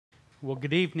Well,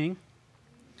 good evening.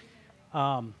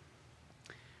 Um,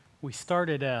 we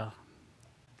started a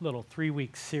little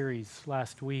 3-week series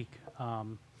last week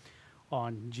on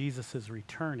Jesus'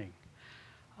 returning.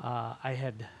 I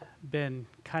had been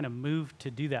kind of moved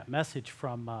to do that message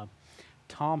from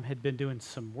Tom had been doing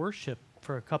some worship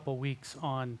for a couple weeks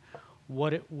on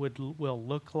what it will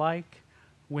look like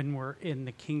when we're in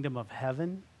the kingdom of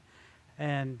heaven.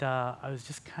 And I was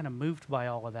just kind of moved by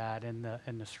all of that and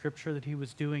the scripture that he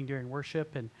was doing during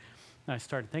worship. And I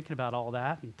started thinking about all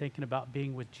that and thinking about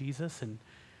being with Jesus and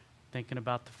thinking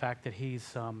about the fact that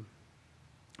he's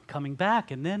coming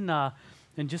back. And then,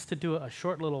 and just to do a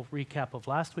short little recap of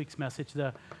last week's message,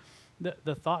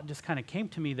 the thought just kind of came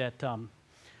to me that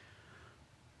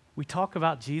we talk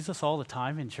about Jesus all the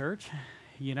time in church.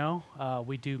 You know,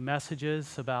 we do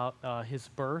messages about his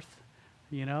birth,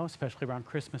 you know, especially around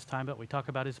Christmas time, but we talk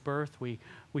about his birth. We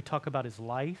talk about his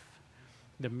life,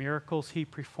 the miracles he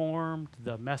performed,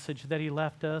 the message that he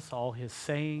left us, all his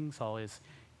sayings, all his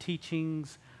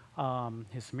teachings,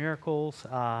 his miracles.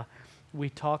 We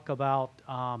talk about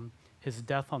his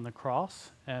death on the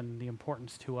cross and the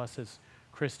importance to us as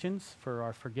Christians for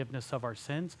our forgiveness of our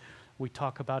sins. We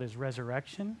talk about his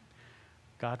resurrection.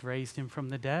 God raised him from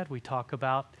the dead. We talk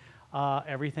about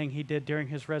everything he did during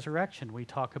his resurrection. We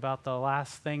talk about the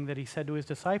last thing that he said to his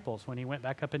disciples when he went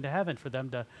back up into heaven for them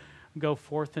to go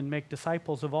forth and make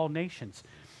disciples of all nations.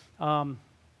 And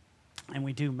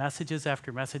we do messages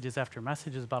after messages after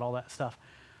messages about all that stuff.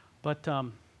 But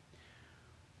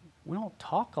we don't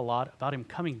talk a lot about him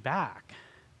coming back.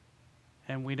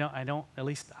 And at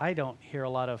least I don't hear a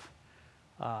lot of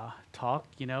talk,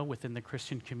 you know, within the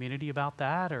Christian community about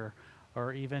that,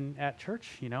 or even at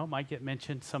church, you know, it might get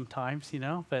mentioned sometimes, you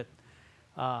know, but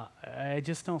I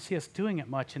just don't see us doing it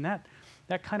much. And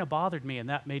that kind of bothered me, and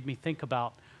that made me think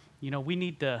about, you know, we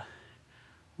need to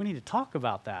talk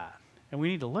about that, and we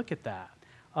need to look at that.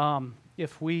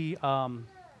 If we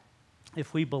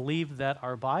believe that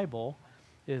our Bible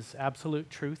is absolute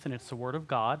truth and it's the Word of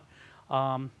God,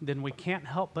 then we can't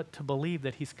help but to believe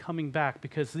that he's coming back,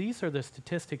 because these are the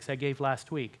statistics I gave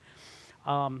last week.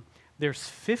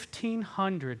 There's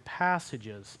 1,500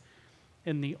 passages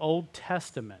in the Old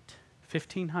Testament,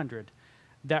 1,500,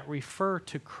 that refer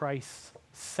to Christ's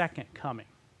second coming.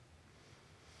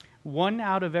 1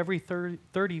 out of every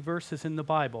 30 verses in the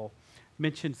Bible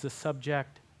mentions the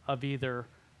subject of either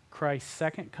Christ's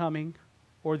second coming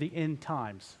or the end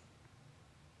times.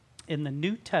 In the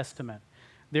New Testament,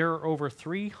 there are over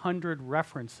 300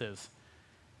 references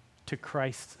to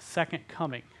Christ's second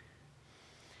coming.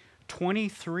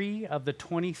 23 of the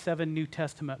 27 New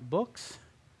Testament books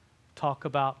talk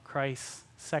about Christ's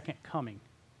second coming.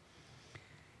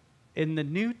 In the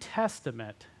New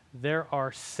Testament, there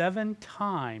are 7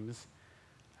 times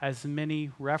as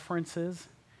many references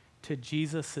to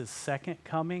Jesus' second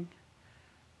coming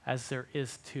as there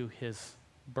is to his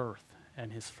birth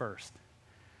and his first.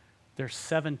 There's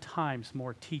 7 times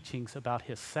more teachings about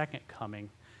his second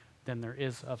coming than there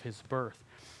is of his birth.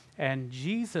 And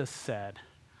Jesus said,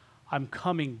 I'm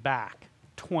coming back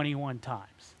 21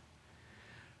 times.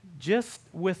 Just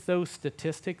with those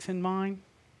statistics in mind,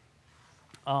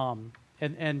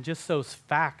 and just those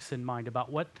facts in mind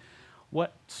about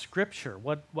what Scripture,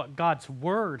 what God's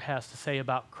Word has to say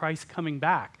about Christ coming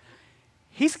back.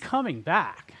 He's coming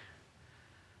back.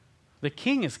 The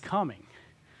King is coming.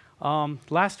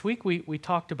 Last week we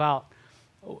talked about,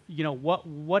 you know,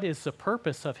 what is the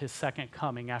purpose of his second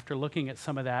coming after looking at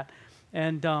some of that.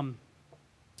 And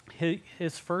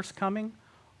his first coming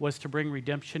was to bring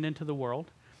redemption into the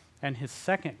world, and his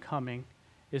second coming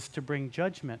is to bring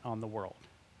judgment on the world.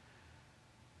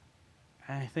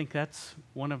 And I think that's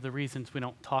one of the reasons we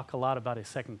don't talk a lot about his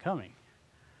second coming.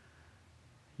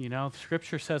 You know,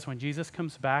 Scripture says when Jesus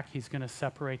comes back, he's going to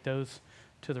separate those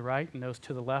to the right and those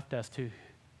to the left as to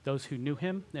those who knew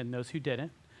him and those who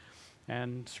didn't.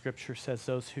 And Scripture says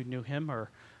those who knew him are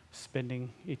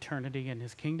spending eternity in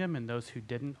his kingdom, and those who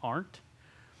didn't aren't.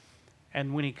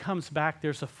 And when he comes back,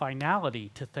 there's a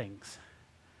finality to things.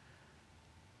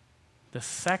 The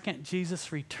second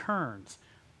Jesus returns,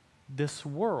 this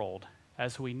world,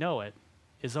 as we know it,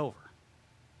 is over.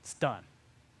 It's done.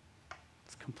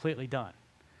 It's completely done.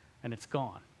 And it's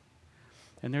gone.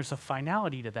 And there's a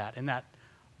finality to that, and that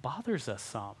bothers us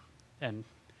some. And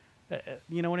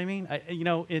you know what I mean?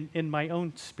 In my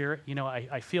own spirit, you know,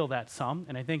 I feel that some,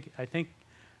 and I think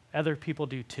other people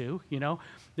do too. You know,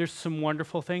 there's some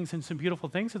wonderful things and some beautiful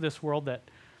things of this world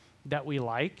that we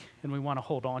like and we want to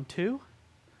hold on to.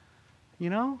 You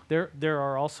know, there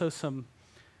are also some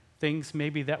things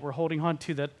maybe that we're holding on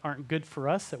to that aren't good for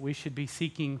us, that we should be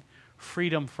seeking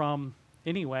freedom from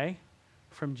anyway,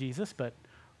 from Jesus, but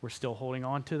we're still holding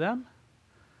on to them.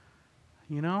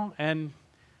 You know, and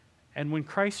when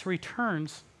Christ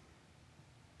returns,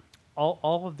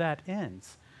 all of that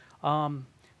ends.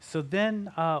 So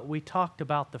then we talked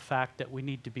about the fact that we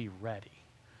need to be ready.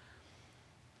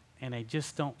 And I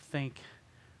just don't think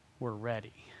we're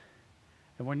ready.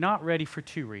 And we're not ready for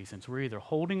two reasons. We're either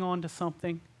holding on to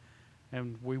something,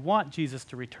 and we want Jesus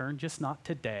to return, just not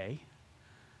today.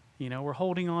 You know, we're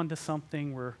holding on to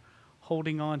something. We're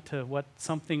holding on to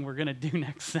something we're going to do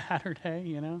next Saturday,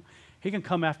 you know. He can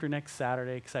come after next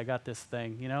Saturday because I got this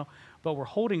thing, you know. But we're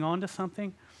holding on to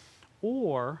something.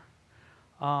 Or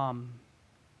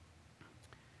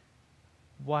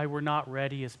why we're not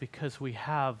ready is because we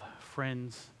have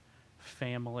friends,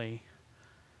 family,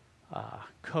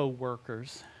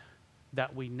 co-workers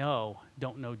that we know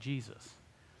don't know Jesus.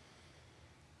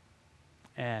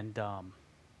 And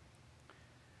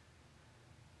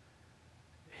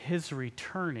his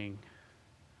returning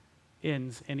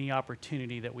ends any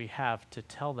opportunity that we have to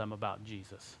tell them about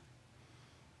Jesus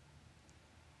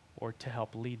or to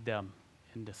help lead them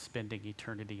into spending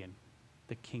eternity in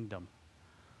the kingdom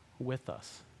with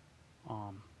us.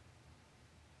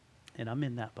 And I'm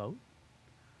in that boat.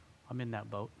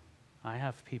 I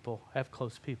have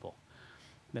close people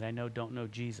that I know don't know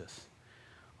Jesus.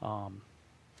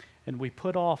 And we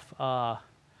put off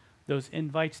those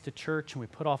invites to church, and we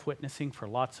put off witnessing for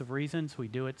lots of reasons. We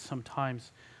do it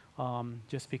sometimes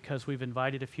just because we've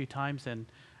invited a few times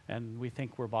and we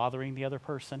think we're bothering the other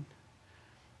person.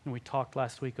 And we talked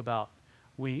last week about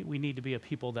we need to be a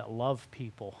people that love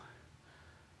people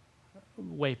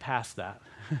way past that.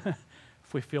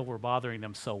 If we feel we're bothering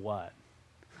them, so what?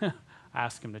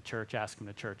 Ask them to church, ask them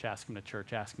to church, ask them to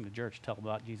church, ask them to church, tell them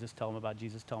about Jesus, tell them about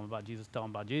Jesus, tell them about Jesus, tell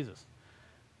them about Jesus.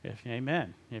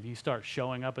 Amen. If you start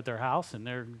showing up at their house and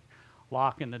they're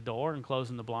locking the door and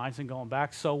closing the blinds and going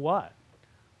back, so what?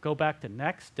 Go back the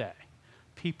next day.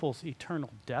 People's eternal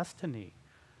destiny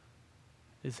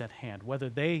is at hand. Whether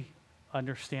they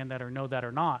understand that or know that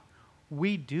or not,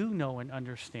 we do know and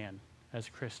understand as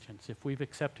Christians. If we've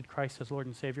accepted Christ as Lord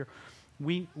and Savior,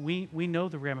 we know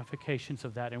the ramifications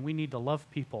of that, and we need to love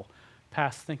people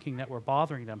past thinking that we're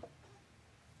bothering them.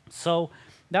 So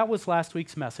that was last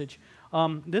week's message.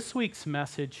 This week's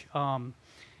message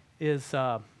is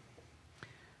going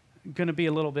to be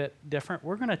a little bit different.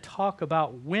 We're going to talk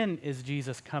about when is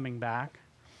Jesus coming back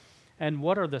and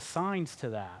what are the signs to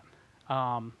that.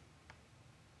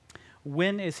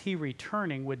 When is he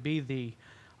returning would be the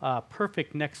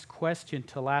perfect next question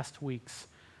to last week's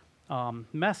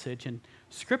message. And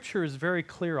Scripture is very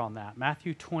clear on that.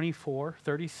 Matthew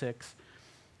 24:36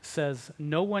 says,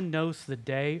 "No one knows the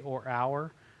day or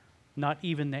hour, not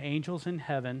even the angels in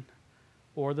heaven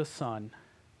or the Son.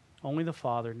 Only the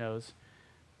Father knows."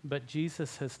 But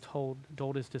Jesus has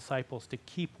told his disciples to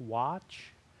keep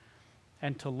watch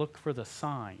and to look for the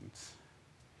signs.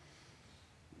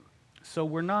 So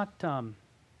we're not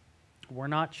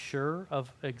sure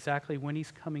of exactly when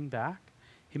he's coming back.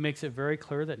 He makes it very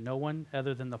clear that no one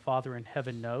other than the Father in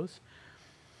heaven knows.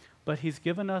 But he's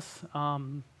given us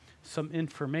some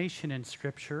information in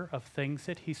Scripture of things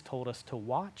that he's told us to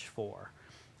watch for.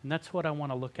 And that's what I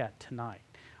want to look at tonight.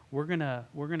 We're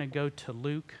gonna go to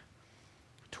Luke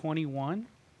 21.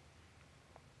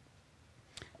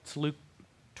 It's Luke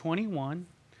 21.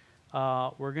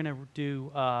 We're going to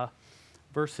do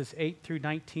verses 8 through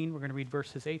 19. We're going to read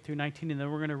verses 8 through 19, and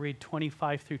then we're going to read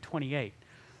 25 through 28.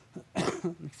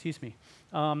 Excuse me.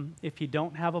 If you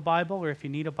don't have a Bible, or if you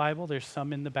need a Bible, there's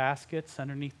some in the baskets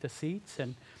underneath the seats.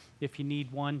 And if you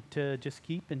need one to just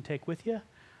keep and take with you,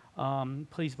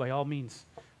 please, by all means,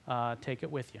 take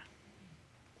it with you.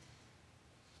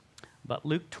 But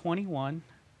Luke 21,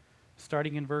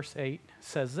 starting in verse 8,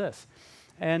 says this.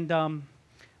 And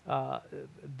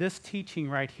this teaching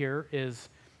right here is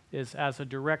as a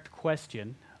direct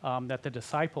question that the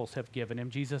disciples have given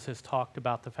him. Jesus has talked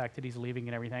about the fact that he's leaving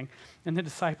and everything. And the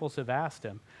disciples have asked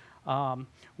him,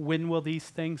 when will these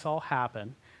things all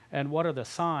happen? And what are the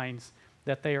signs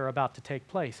that they are about to take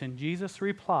place? And Jesus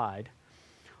replied,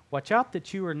 "Watch out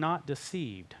that you are not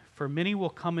deceived, for many will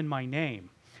come in my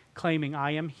name, claiming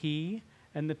I am he,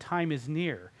 and the time is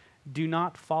near. Do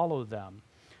not follow them.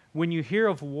 When you hear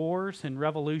of wars and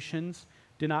revolutions,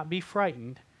 do not be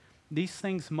frightened. These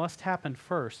things must happen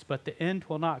first, but the end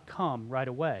will not come right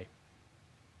away."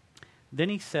 Then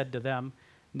he said to them,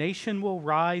 "Nation will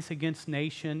rise against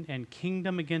nation, and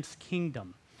kingdom against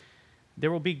kingdom.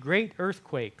 There will be great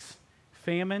earthquakes,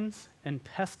 famines, and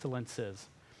pestilences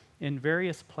in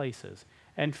various places,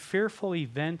 and fearful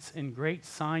events and great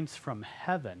signs from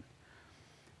heaven.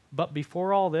 But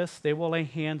before all this, they will lay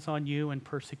hands on you and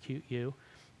persecute you.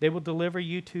 They will deliver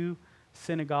you to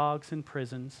synagogues and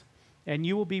prisons, and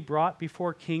you will be brought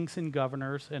before kings and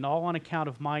governors, and all on account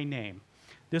of my name.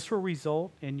 This will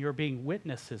result in your being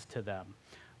witnesses to them.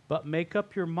 But make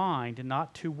up your mind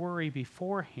not to worry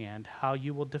beforehand how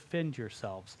you will defend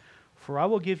yourselves. For I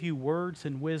will give you words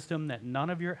and wisdom that none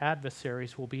of your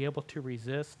adversaries will be able to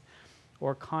resist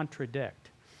or contradict.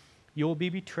 You will be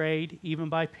betrayed even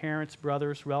by parents,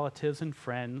 brothers, relatives, and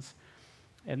friends,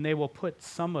 and they will put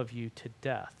some of you to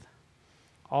death.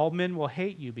 All men will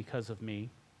hate you because of me,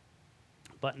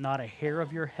 but not a hair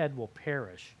of your head will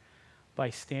perish. By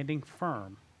standing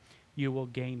firm, you will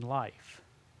gain life.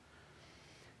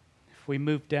 If we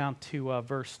move down to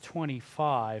verse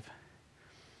 25,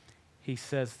 he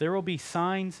says, there will be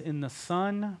signs in the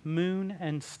sun, moon,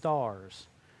 and stars.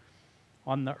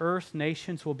 On the earth,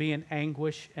 nations will be in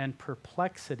anguish and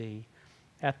perplexity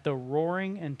at the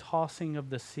roaring and tossing of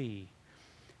the sea.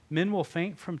 Men will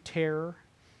faint from terror,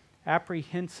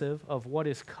 apprehensive of what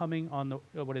is coming on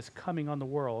the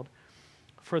world,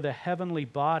 for the heavenly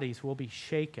bodies will be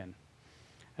shaken.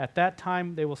 At that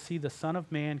time they will see the Son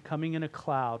of Man coming in a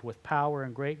cloud with power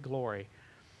and great glory.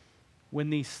 When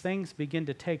these things begin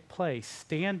to take place,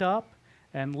 stand up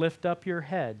and lift up your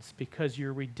heads, because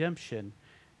your redemption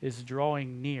is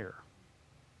drawing near.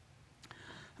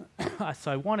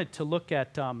 So I wanted to look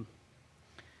at all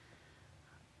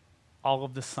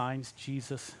of the signs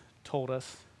Jesus told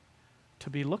us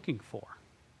to be looking for.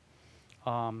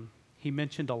 He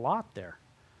mentioned a lot there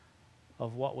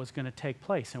of what was going to take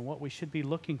place and what we should be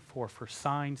looking for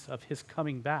signs of his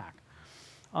coming back.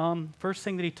 First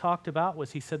thing that he talked about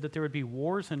was he said that there would be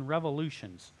wars and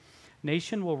revolutions.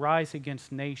 Nation will rise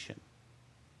against nation.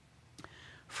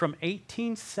 From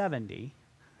 1870,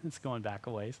 it's going back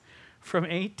a ways, from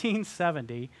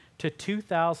 1870 to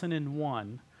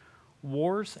 2001,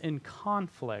 wars and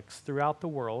conflicts throughout the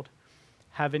world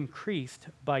have increased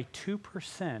by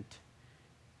 2%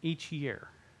 each year.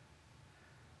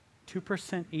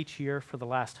 2% each year for the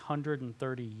last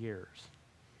 130 years.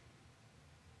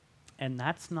 And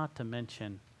that's not to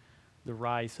mention the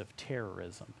rise of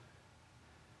terrorism.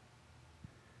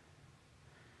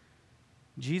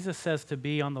 Jesus says to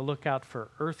be on the lookout for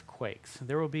earthquakes.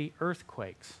 There will be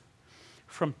earthquakes.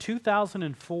 From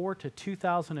 2004 to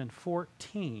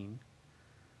 2014,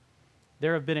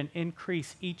 there have been an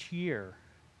increase each year,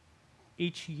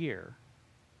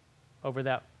 over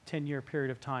that 10-year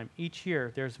period of time. Each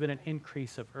year, there's been an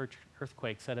increase of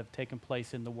earthquakes that have taken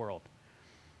place in the world.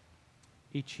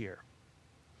 Each year.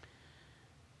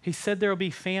 He said there will be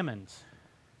famines.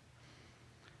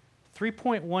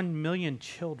 3.1 million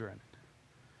children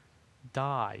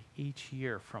die each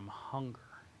year from hunger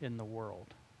in the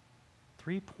world.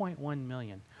 3.1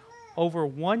 million. Over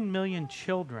 1 million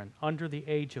children under the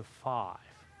age of 5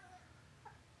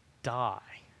 die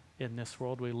in this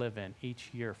world we live in each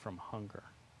year from hunger.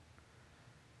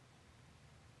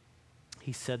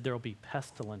 He said there will be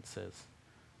pestilences,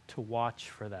 to watch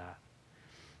for that.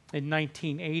 In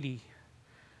 1980,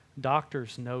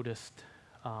 doctors noticed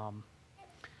an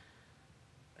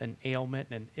ailment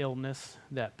and an illness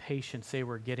that patients they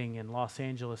were getting in Los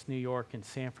Angeles, New York, and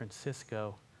San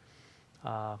Francisco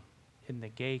in the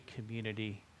gay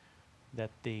community, that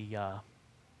the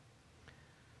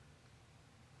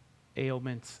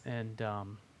ailments and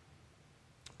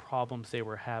problems they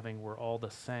were having were all the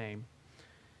same.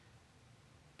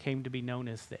 Came to be known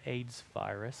as the AIDS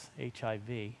virus,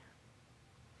 HIV.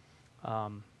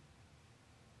 From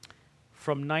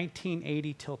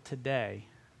 1980 till today,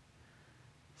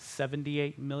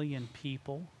 78 million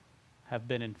people have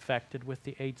been infected with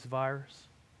the AIDS virus,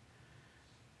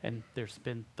 and there's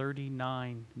been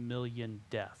 39 million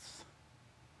deaths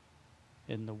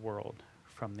in the world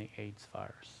from the AIDS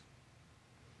virus.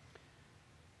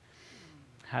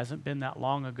 Hasn't been that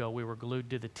long ago we were glued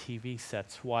to the TV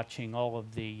sets watching all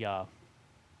of the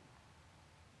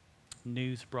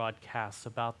news broadcasts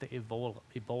about the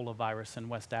Ebola virus in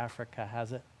West Africa,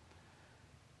 has it?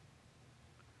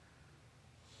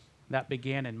 That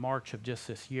began in March of just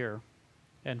this year.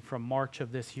 And from March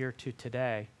of this year to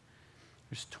today,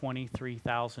 there's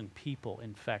 23,000 people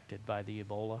infected by the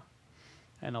Ebola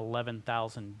and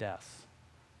 11,000 deaths.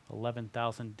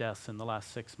 11,000 deaths in the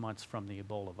last 6 months from the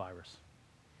Ebola virus.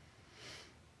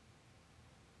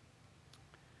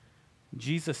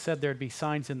 Jesus said there'd be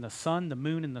signs in the sun, the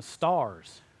moon, and the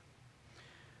stars.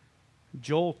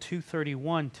 Joel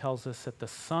 2:31 tells us that the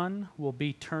sun will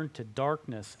be turned to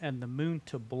darkness and the moon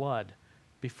to blood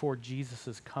before Jesus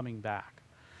is coming back.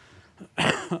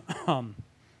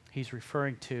 He's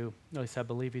referring to, at least I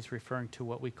believe he's referring to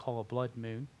what we call a blood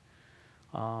moon.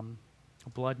 A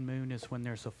blood moon is when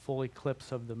there's a full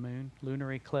eclipse of the moon,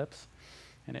 lunar eclipse,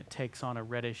 and it takes on a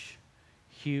reddish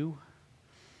hue.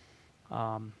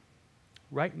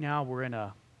 Right now we're in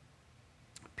a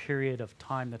period of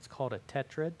time that's called a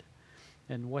tetrad,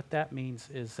 and what that means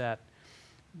is that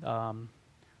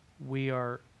we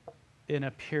are in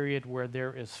a period where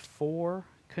there is 4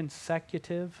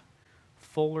 consecutive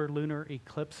fuller lunar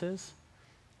eclipses,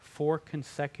 4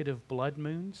 consecutive blood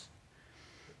moons.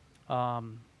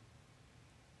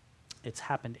 It's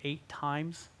happened 8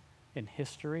 times in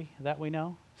history that we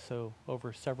know. So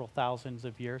over several thousands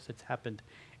of years, it's happened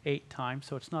 8 times.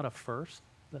 So it's not a first,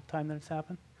 the time that it's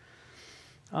happened.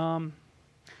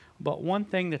 But one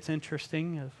thing that's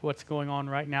interesting of what's going on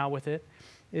right now with it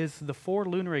is the 4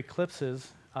 lunar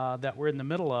eclipses that we're in the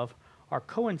middle of are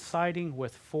coinciding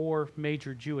with 4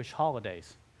 major Jewish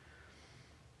holidays.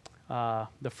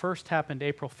 The first happened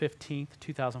April 15th,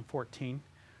 2014.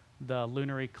 The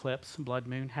lunar eclipse, blood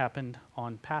moon, happened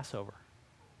on Passover.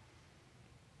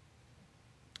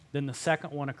 Then the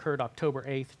second one occurred October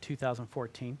 8th,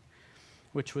 2014,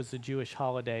 which was the Jewish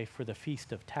holiday for the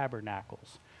Feast of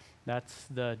Tabernacles. That's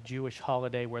the Jewish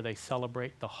holiday where they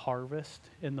celebrate the harvest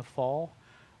in the fall,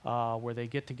 where they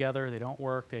get together, they don't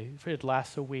work, it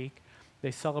lasts a week.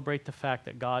 They celebrate the fact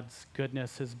that God's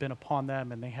goodness has been upon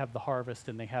them and they have the harvest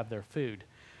and they have their food.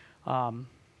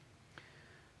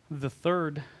 The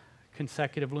third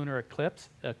consecutive lunar eclipse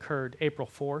occurred April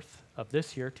 4th of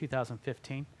this year,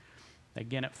 2015.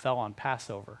 Again, it fell on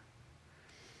Passover.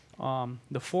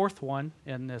 The fourth one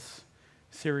in this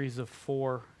series of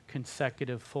 4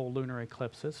 consecutive full lunar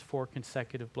eclipses, 4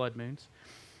 consecutive blood moons,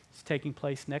 is taking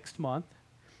place next month,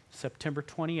 September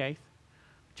 28th,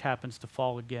 which happens to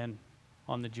fall again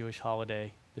on the Jewish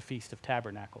holiday, the Feast of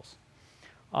Tabernacles.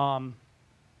 And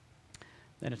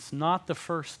it's not the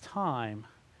first time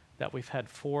that we've had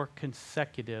 4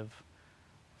 consecutive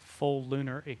full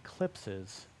lunar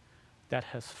eclipses that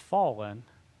has fallen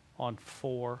on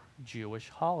 4 Jewish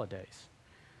holidays.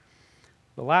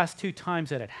 The last 2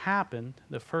 times that it happened,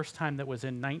 the first time that was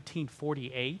in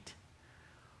 1948,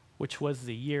 which was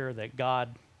the year that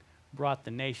God brought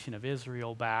the nation of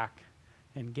Israel back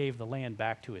and gave the land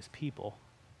back to his people.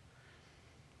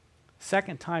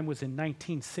 Second time was in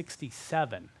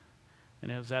 1967,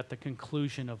 and it was at the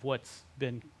conclusion of what's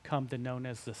been come to known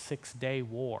as the 6-Day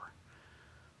War,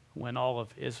 when all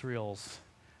of Israel's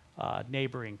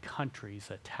neighboring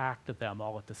countries attacked them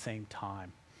all at the same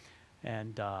time.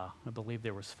 And I believe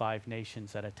there was 5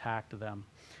 nations that attacked them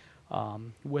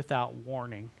without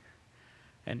warning.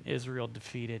 And Israel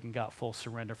defeated and got full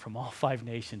surrender from all 5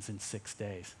 nations in 6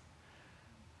 days.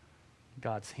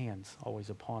 God's hand's always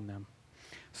upon them.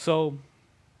 So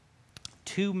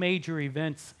 2 major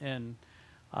events in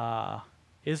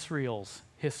Israel's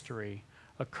history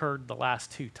occurred the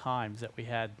last 2 times that we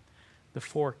had the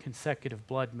 4 consecutive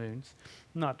blood moons.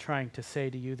 I'm not trying to say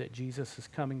to you that Jesus is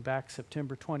coming back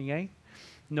September 28th.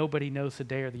 Nobody knows the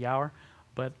day or the hour,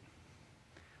 but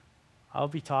I'll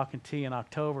be talking to you in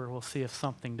October. We'll see if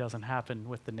something doesn't happen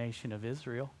with the nation of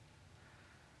Israel.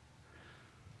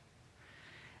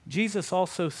 Jesus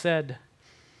also said,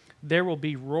 there will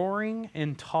be roaring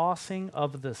and tossing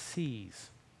of the seas.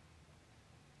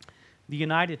 The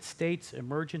United States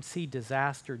Emergency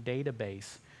Disaster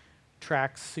Database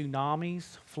tracks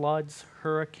tsunamis, floods,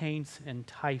 hurricanes, and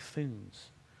typhoons.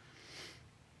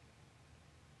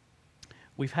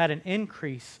 We've had an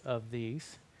increase of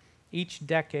these each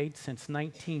decade since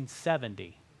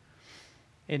 1970.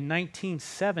 In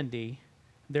 1970,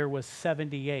 there was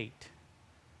 78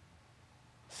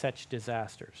 such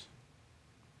disasters.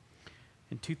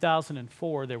 In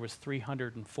 2004, there was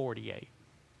 348.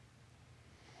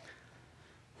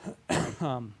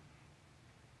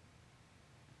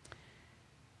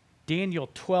 Daniel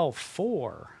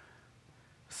 12:4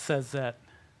 says that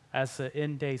as the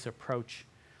end days approach,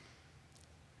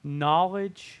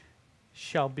 knowledge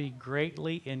shall be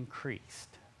greatly increased.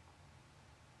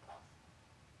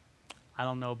 I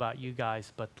don't know about you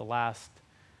guys, but the last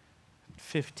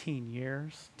 15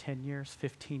 years, 10 years,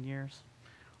 15 years,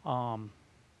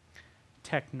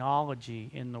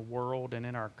 technology in the world and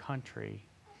in our country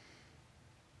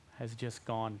has just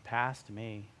gone past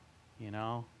me, you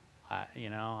know. I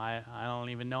don't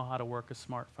even know how to work a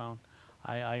smartphone.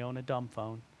 I own a dumb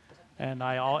phone, and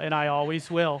I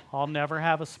always will. I'll never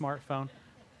have a smartphone.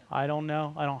 I don't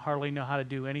know. I don't hardly know how to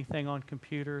do anything on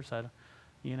computers. I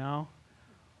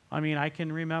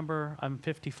can remember. I'm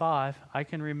 55. I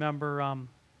can remember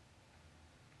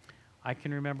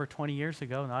 20 years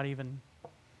ago, not even,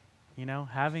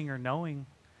 having or knowing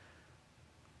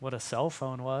what a cell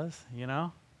phone was,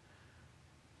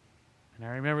 And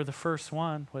I remember the first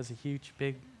one was a huge,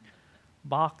 big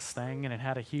box thing, and it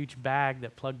had a huge bag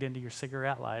that plugged into your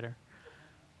cigarette lighter.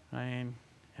 I mean,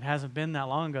 it hasn't been that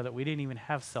long ago that we didn't even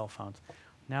have cell phones.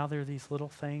 Now there are these little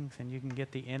things, and you can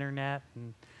get the internet,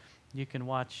 and you can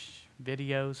watch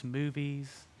videos,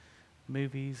 movies,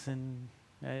 and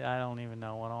I don't even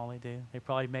know what all they do. They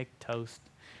probably make toast.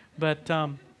 But,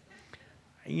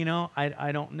 you know,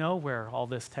 I don't know where all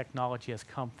this technology has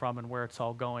come from and where it's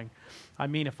all going. I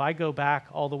mean, if I go back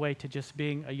all the way to just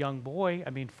being a young boy,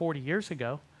 I mean, 40 years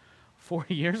ago,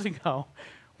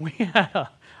 we had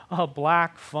a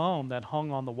black phone that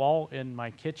hung on the wall in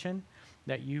my kitchen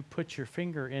that you put your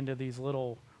finger into these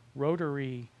little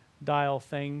rotary dial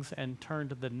things and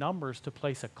turned the numbers to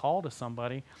place a call to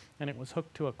somebody, and it was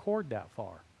hooked to a cord that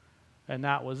far. And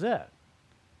that was it.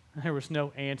 There was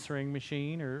no answering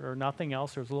machine or nothing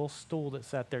else. There was a little stool that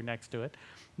sat there next to it.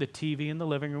 The TV in the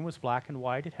living room was black and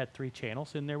white. It had 3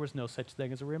 channels, and there was no such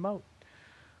thing as a remote.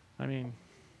 I mean,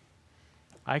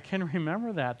 I can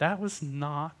remember that. That was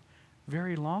not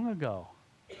very long ago.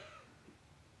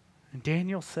 And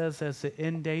Daniel says, as the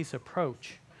end days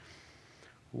approach,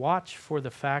 watch for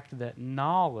the fact that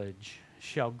knowledge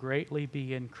shall greatly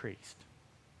be increased.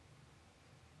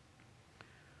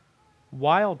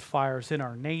 Wildfires in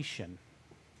our nation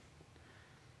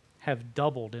have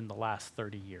doubled in the last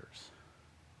 30 years.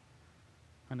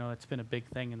 I know it's been a big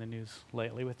thing in the news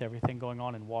lately with everything going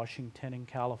on in Washington and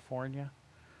California.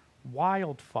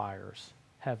 Wildfires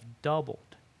have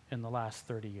doubled in the last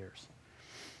 30 years.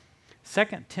 2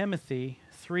 Timothy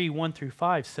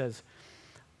 3:1-5 says,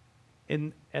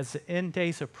 as the end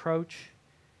days approach,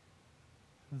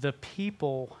 the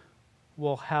people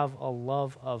will have a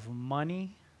love of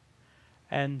money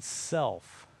and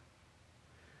self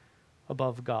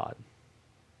above God.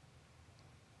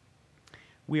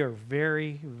 We are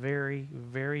very, very,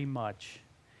 very much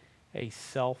a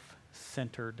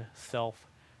self-centered,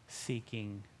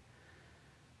 self-seeking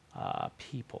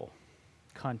people,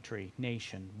 country,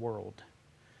 nation, world.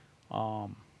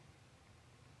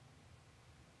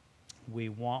 We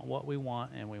want what we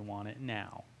want, and we want it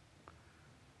now.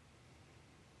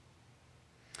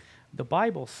 The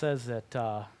Bible says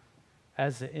that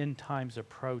as the end times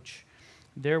approach,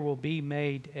 there will be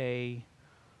made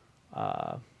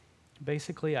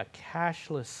basically a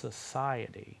cashless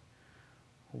society.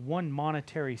 One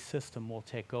monetary system will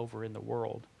take over in the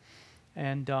world.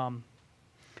 And I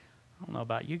don't know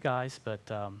about you guys, but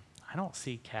I don't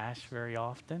see cash very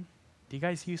often. Do you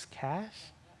guys use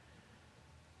cash?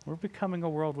 We're becoming a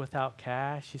world without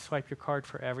cash. You swipe your card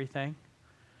for everything.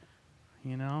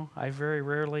 You know, I very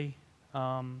rarely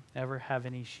ever have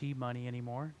any she money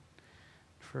anymore.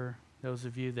 For those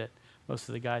of you that, most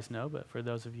of the guys know, but for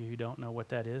those of you who don't know what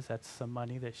that is, that's some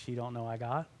money that she don't know I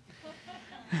got.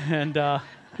 And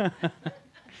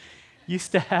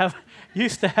used to have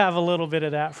a little bit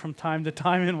of that from time to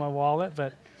time in my wallet,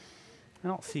 but I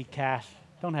don't see cash.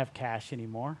 Don't have cash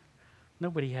anymore.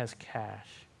 Nobody has cash.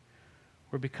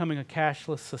 We're becoming a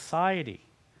cashless society,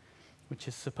 which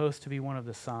is supposed to be one of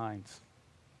the signs.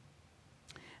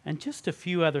 And just a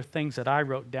few other things that I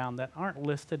wrote down that aren't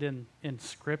listed in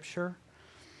Scripture,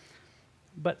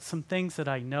 but some things that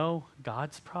I know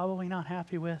God's probably not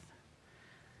happy with.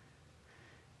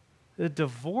 The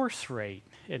divorce rate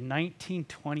in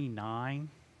 1929,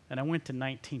 and I went to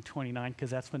 1929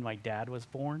 because that's when my dad was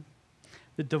born.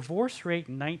 The divorce rate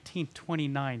in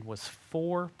 1929 was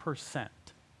 4%.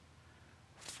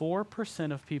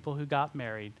 4% of people who got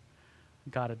married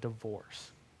got a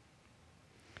divorce.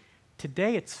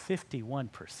 Today it's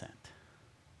 51%.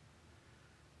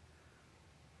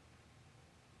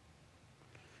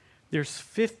 There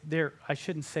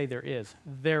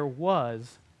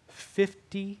was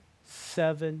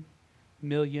 57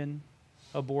 million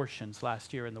abortions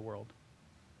last year in the world.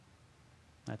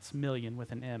 That's million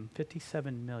with an M,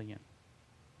 57 million.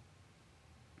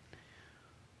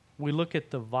 We look at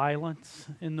the violence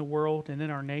in the world and in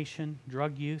our nation,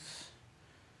 drug use,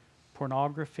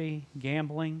 pornography,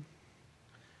 gambling,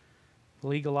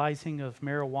 legalizing of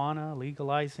marijuana,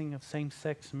 legalizing of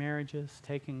same-sex marriages,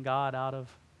 taking God out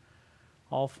of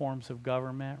all forms of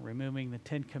government, removing the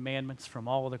 10 Commandments from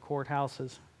all of the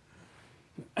courthouses.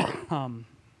 I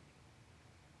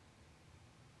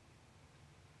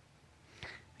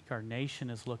think our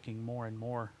nation is looking more and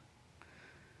more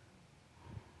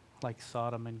like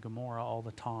Sodom and Gomorrah all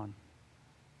the time.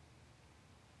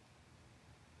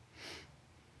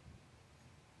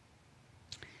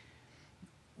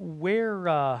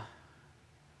 Where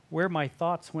my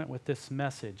thoughts went with this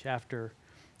message after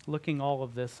looking all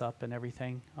of this up and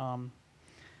everything,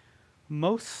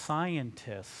 most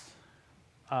scientists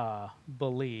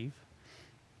believe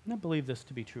and I believe this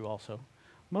to be true also,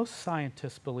 most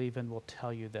scientists believe and will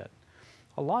tell you that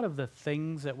a lot of the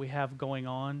things that we have going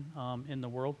on in the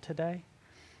world today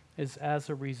is as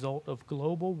a result of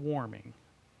global warming.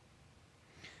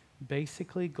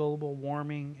 Basically, global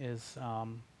warming is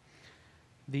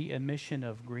the emission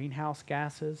of greenhouse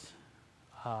gases,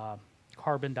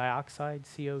 carbon dioxide,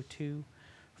 CO2,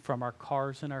 from our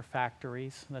cars and our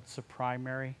factories. That's the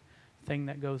primary thing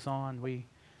that goes on.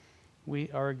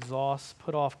 Our exhausts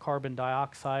put off carbon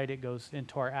dioxide. It goes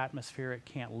into our atmosphere. It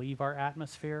can't leave our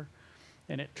atmosphere,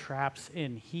 and it traps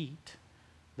in heat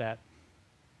that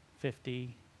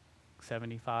 50,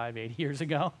 75, 80 years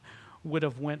ago would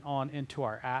have went on into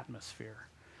our atmosphere.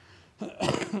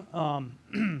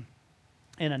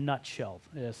 In a nutshell,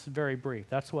 it's very brief.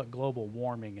 That's what global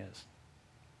warming is.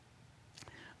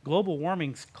 Global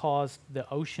warming's caused the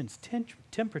ocean's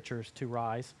temperatures to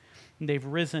rise, and they've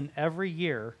risen every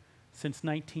year since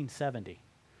 1970.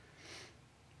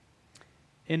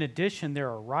 In addition, there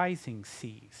are rising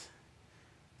seas.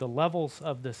 The levels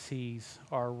of the seas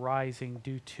are rising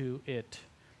due to it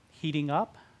heating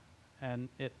up, and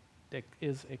it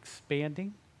is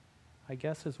expanding, I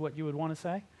guess is what you would want to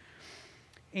say.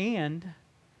 And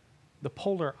the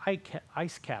polar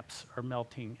ice caps are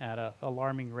melting at an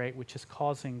alarming rate, which is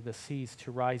causing the seas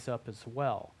to rise up as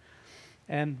well.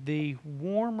 And the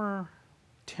warmer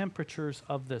temperatures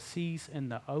of the seas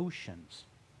and the oceans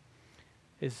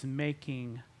is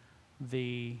making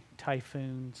the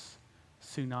typhoons,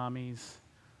 tsunamis,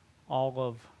 all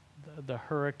of the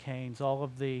hurricanes, all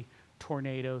of the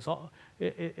tornadoes,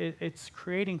 it's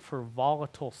creating for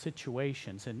volatile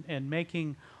situations and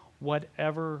making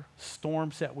whatever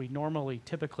storms that we normally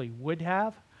typically would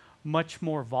have much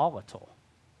more volatile.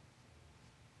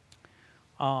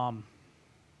 The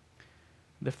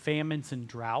famines and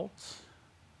droughts,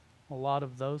 a lot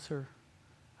of those are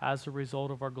as a result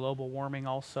of our global warming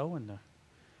also, and the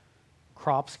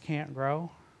crops can't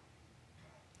grow.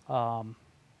 The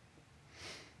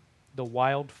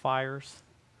wildfires,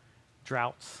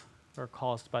 droughts are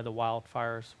caused by the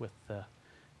wildfires with the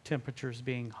temperatures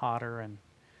being hotter and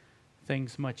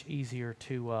things much easier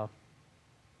to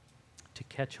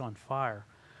catch on fire.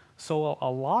 So a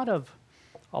lot of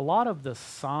the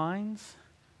signs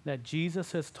that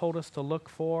Jesus has told us to look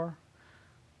for,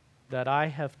 that I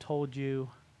have told you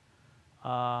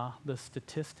the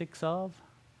statistics of,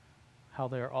 how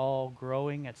they're all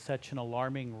growing at such an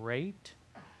alarming rate.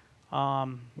 A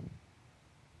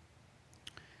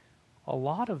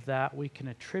lot of that we can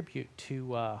attribute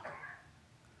to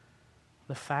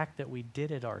the fact that we did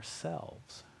it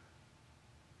ourselves.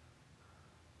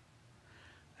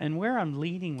 And where I'm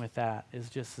leading with that is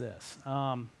just this.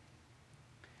 I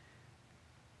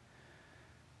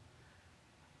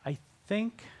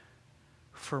think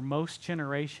for most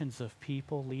generations of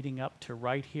people leading up to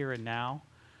right here and now,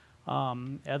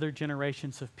 other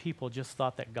generations of people just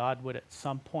thought that God would at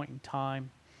some point in time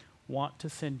want to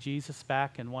send Jesus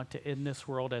back and want to end this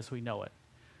world as we know it.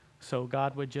 So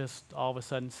God would just all of a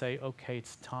sudden say, okay,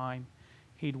 it's time.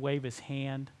 He'd wave his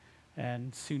hand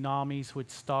and tsunamis would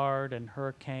start and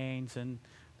hurricanes, and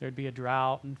there'd be a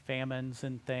drought and famines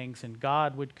and things, and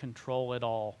God would control it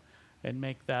all and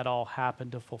make that all happen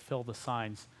to fulfill the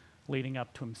signs leading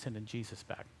up to him sending Jesus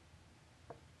back.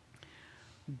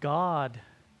 God,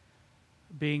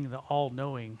 being the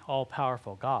all-knowing,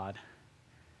 all-powerful God,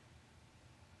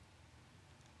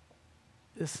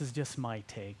 this is just my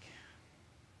take.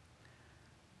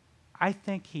 I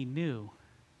think he knew,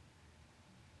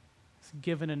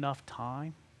 given enough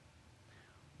time,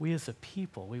 we as a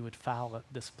people, we would foul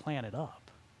this planet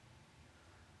up.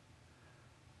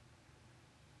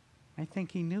 I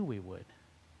think he knew we would.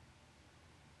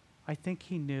 I think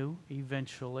he knew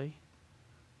eventually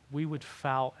we would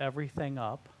foul everything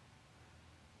up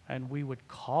and we would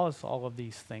cause all of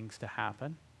these things to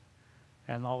happen,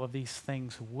 and all of these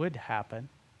things would happen,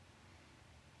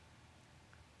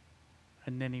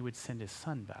 and then he would send his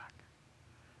son back.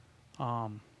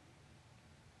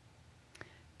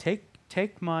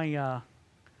 Take my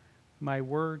my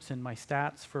words and my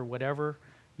stats for whatever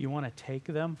you want to take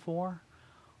them for,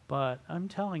 but I'm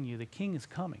telling you, the king is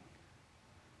coming.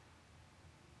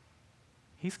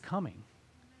 He's coming.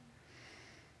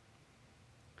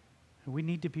 And we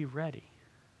need to be ready.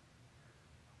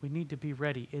 We need to be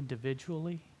ready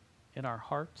individually in our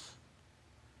hearts.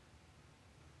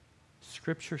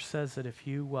 Scripture says that if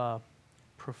you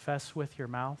profess with your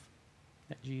mouth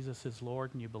that Jesus is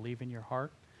Lord and you believe in your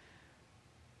heart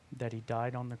that he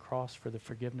died on the cross for the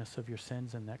forgiveness of your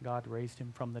sins and that God raised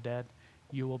him from the dead,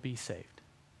 you will be saved.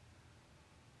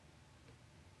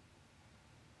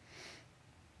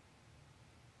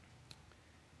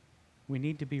 We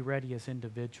need to be ready as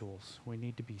individuals. We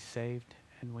need to be saved,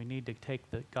 and we need to take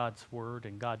God's word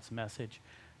and God's message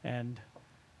and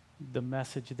the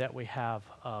message that we have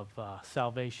of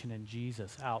salvation in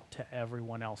Jesus out to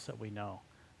everyone else that we know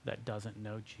that doesn't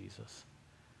know Jesus.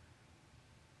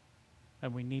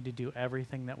 And we need to do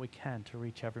everything that we can to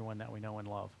reach everyone that we know and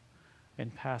love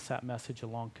and pass that message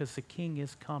along, because the King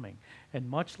is coming. And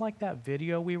much like that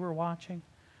video we were watching,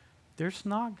 there's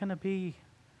not going to be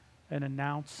an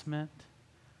announcement.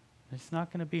 It's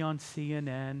not going to be on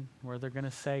CNN where they're going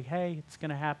to say, hey, it's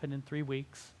going to happen in 3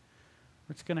 weeks,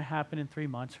 or it's going to happen in 3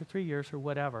 months or 3 years or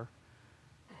whatever.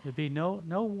 There'd be no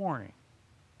warning,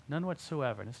 none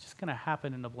whatsoever. And it's just going to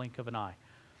happen in the blink of an eye.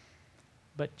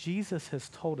 But Jesus has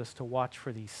told us to watch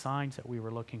for these signs that we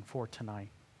were looking for tonight.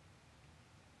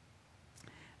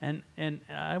 And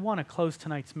I want to close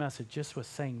tonight's message just with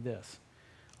saying this.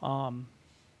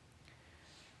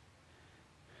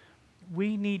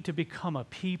 We need to become a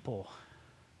people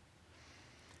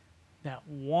that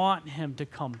want him to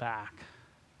come back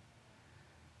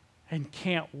and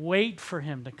can't wait for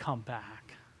him to come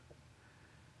back.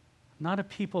 Not a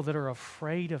people that are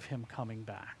afraid of him coming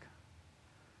back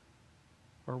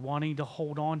or wanting to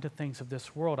hold on to things of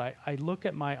this world. I look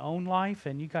at my own life,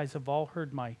 and you guys have all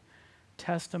heard my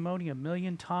testimony a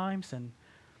million times, and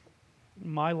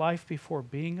my life before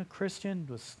being a Christian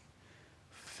was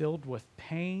filled with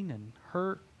pain and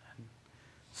hurt and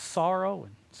sorrow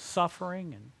and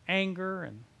suffering and anger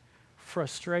and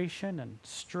frustration and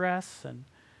stress and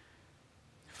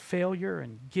failure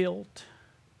and guilt.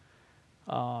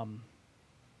 I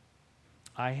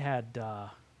had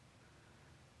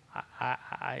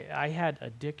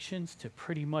addictions to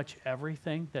pretty much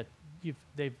everything that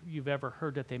you've ever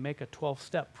heard that they make a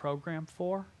 12-step program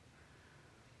for.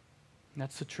 And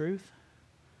that's the truth.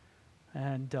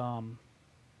 And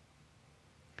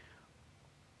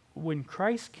when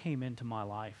Christ came into my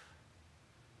life,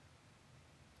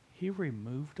 he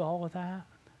removed all of that,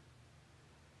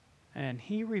 and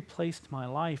he replaced my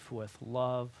life with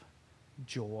love,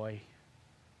 joy,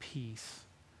 peace,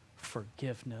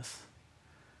 forgiveness.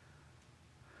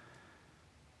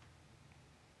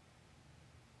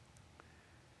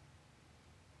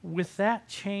 With that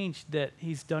change that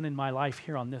he's done in my life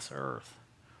here on this earth,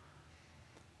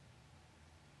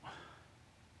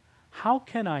 how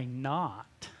can I not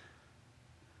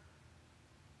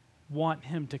want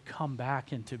him to come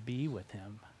back and to be with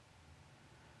him?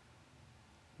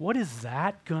 What is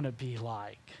that going to be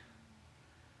like?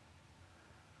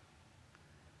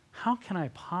 How can I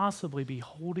possibly be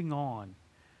holding on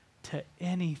to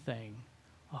anything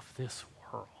of this world?